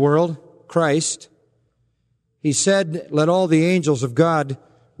firstborn into the world, Christ, He said, let all the angels of God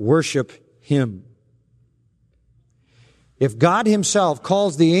worship Him." If God Himself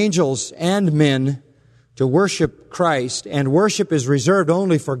calls the angels and men to worship Christ, and worship is reserved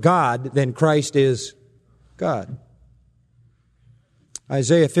only for God, then Christ is God.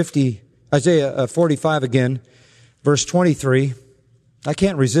 Isaiah 45 again, verse 23. I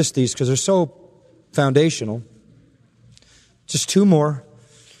can't resist these because they're so foundational. Just two more.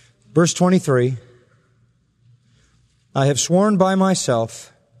 Verse 23. "I have sworn by myself,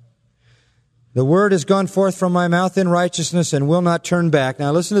 the word has gone forth from my mouth in righteousness and will not turn back."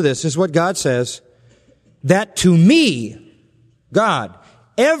 Now listen to this. This is what God says. "That to me," God,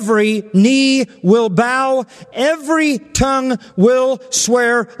 "every knee will bow, every tongue will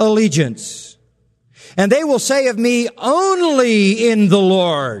swear allegiance. And they will say of me, only in the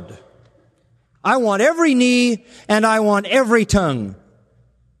Lord." I want every knee and I want every tongue.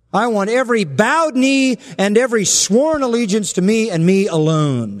 I want every bowed knee and every sworn allegiance to me and me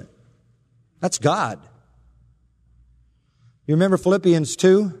alone. That's God. You remember Philippians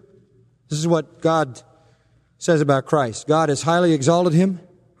 2? This is what God says about Christ. "God has highly exalted Him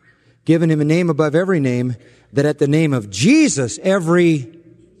given him a name above every name, that at the name of Jesus every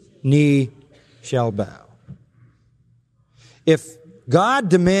knee shall bow. If God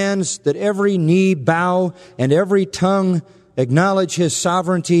demands that every knee bow and every tongue acknowledge his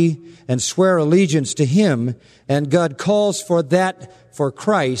sovereignty and swear allegiance to him, and God calls for that for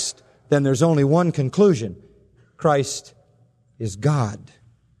Christ, then there's only one conclusion. Christ is God.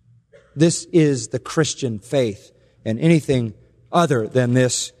 This is the Christian faith, and anything other than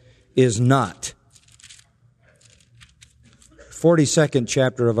this is not. 42nd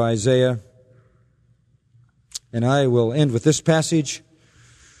chapter of Isaiah, and I will end with this passage.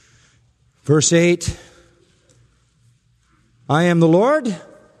 Verse 8, I am the Lord,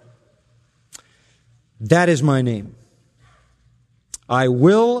 that is my name. I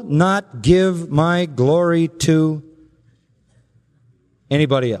will not give my glory to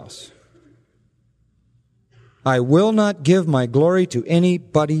anybody else. I will not give my glory to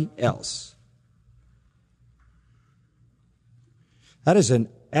anybody else. That is an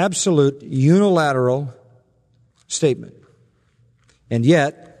absolute unilateral statement. And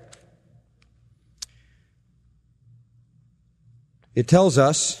yet, it tells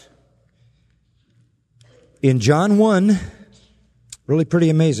us in John 1, really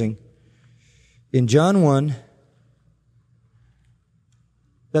pretty amazing, in John 1,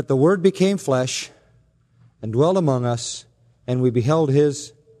 that the Word became flesh and dwelt among us, and we beheld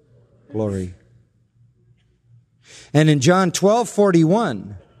His glory. And in John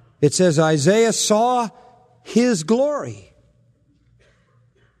 12:41, it says, Isaiah saw His glory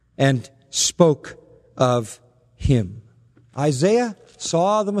and spoke of Him. Isaiah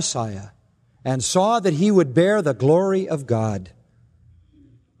saw the Messiah and saw that He would bear the glory of God.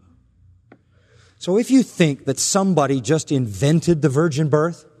 So if you think that somebody just invented the virgin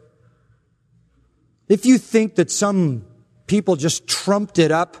birth, if you think that some people just trumped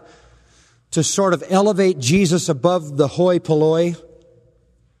it up to sort of elevate Jesus above the hoi polloi,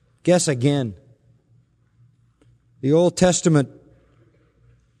 guess again. The Old Testament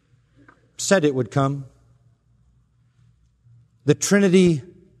said it would come. The Trinity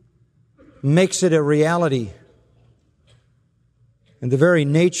makes it a reality. And the very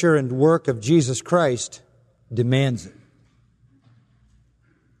nature and work of Jesus Christ demands it.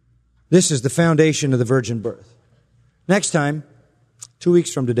 This is the foundation of the virgin birth. Next time, 2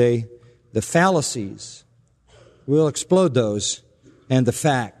 weeks from today, the fallacies, we'll explode those, and the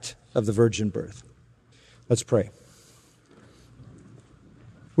fact of the virgin birth. Let's pray.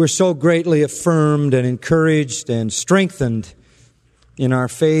 We're so greatly affirmed and encouraged and strengthened in our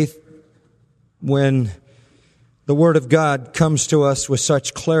faith when the Word of God comes to us with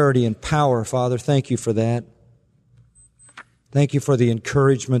such clarity and power. Father, thank you for that. Thank you for the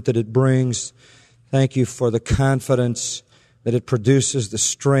encouragement that it brings. Thank you for the confidence that it produces, the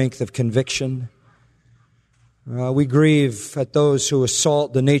strength of conviction. We grieve at those who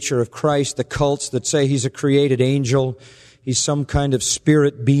assault the nature of Christ, the cults that say He's a created angel, He's some kind of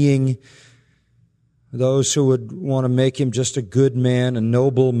spirit being. Those who would want to make Him just a good man, a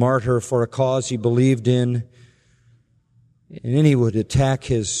noble martyr for a cause He believed in. And then He would attack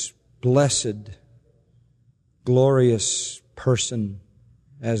His blessed, glorious person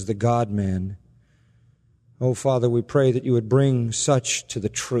as the God-man. Oh, Father, we pray that you would bring such to the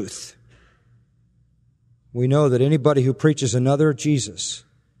truth. We know that anybody who preaches another Jesus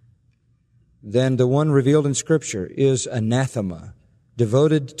than the one revealed in Scripture is anathema,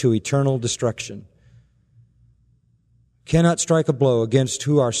 devoted to eternal destruction. Cannot strike a blow against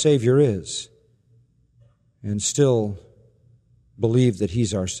who our Savior is and still believe that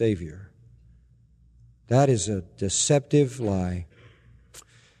He's our Savior. That is a deceptive lie.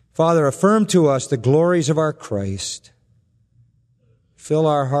 Father, affirm to us the glories of our Christ. Fill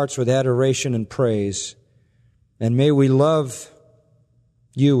our hearts with adoration and praise, and may we love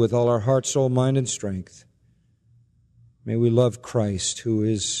you with all our heart, soul, mind, and strength. May we love Christ, who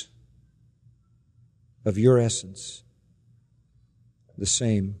is of your essence, the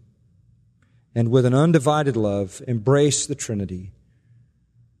same, and with an undivided love, embrace the Trinity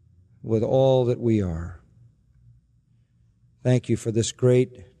with all that we are. Thank you for this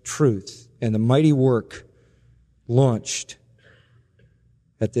great truth and the mighty work launched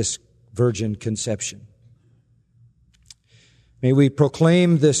at this virgin conception. May we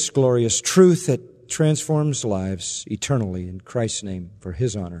proclaim this glorious truth that transforms lives eternally in Christ's name for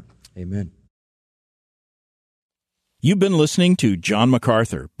His honor. Amen. You've been listening to John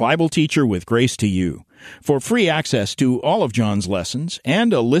MacArthur, Bible teacher with Grace to You. For free access to all of John's lessons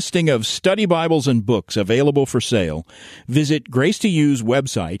and a listing of study Bibles and books available for sale, visit Grace to You's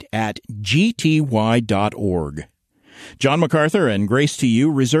website at gty.org. John MacArthur and Grace to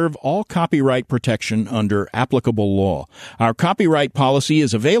You reserve all copyright protection under applicable law. Our copyright policy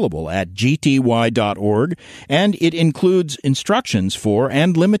is available at gty.org, and it includes instructions for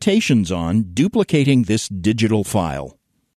and limitations on duplicating this digital file.